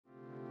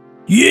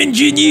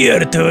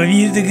Engineered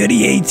with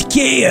great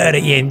care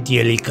and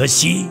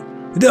delicacy,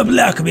 the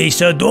Black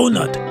Mesa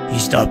Donut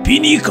is the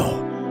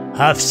pinnacle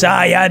of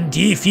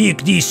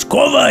scientific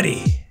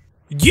discovery.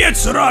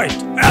 That's right,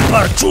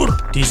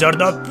 Aperture. These are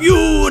the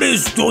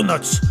purest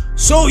donuts,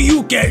 so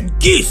you can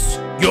kiss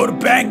your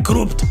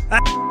bankrupt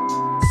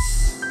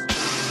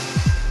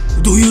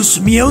Do you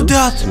smell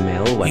that?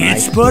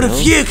 It's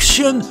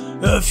perfection,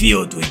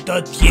 filled with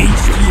the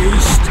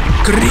tastiest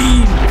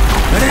cream,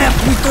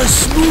 wrapped with the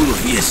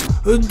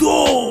smoothest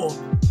dough,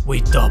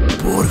 with the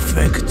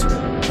perfect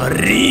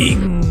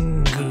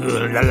ring.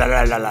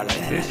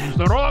 This is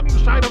the wrong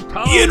side of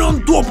town. And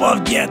on top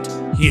of that,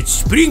 it's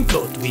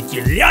sprinkled with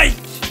delight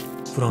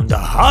from the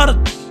heart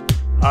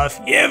of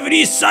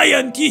every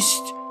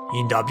scientist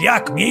in the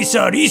Black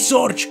Mesa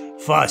Research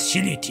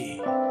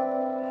Facility.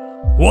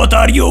 What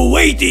are you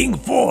waiting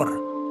for?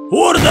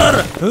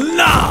 Order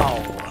now!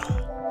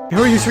 Here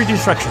are your 3D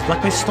instructions.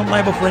 Black Mesa is not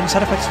liable for any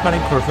side effects, not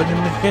incur. For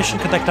indemnification,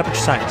 contact Aperture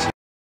Science.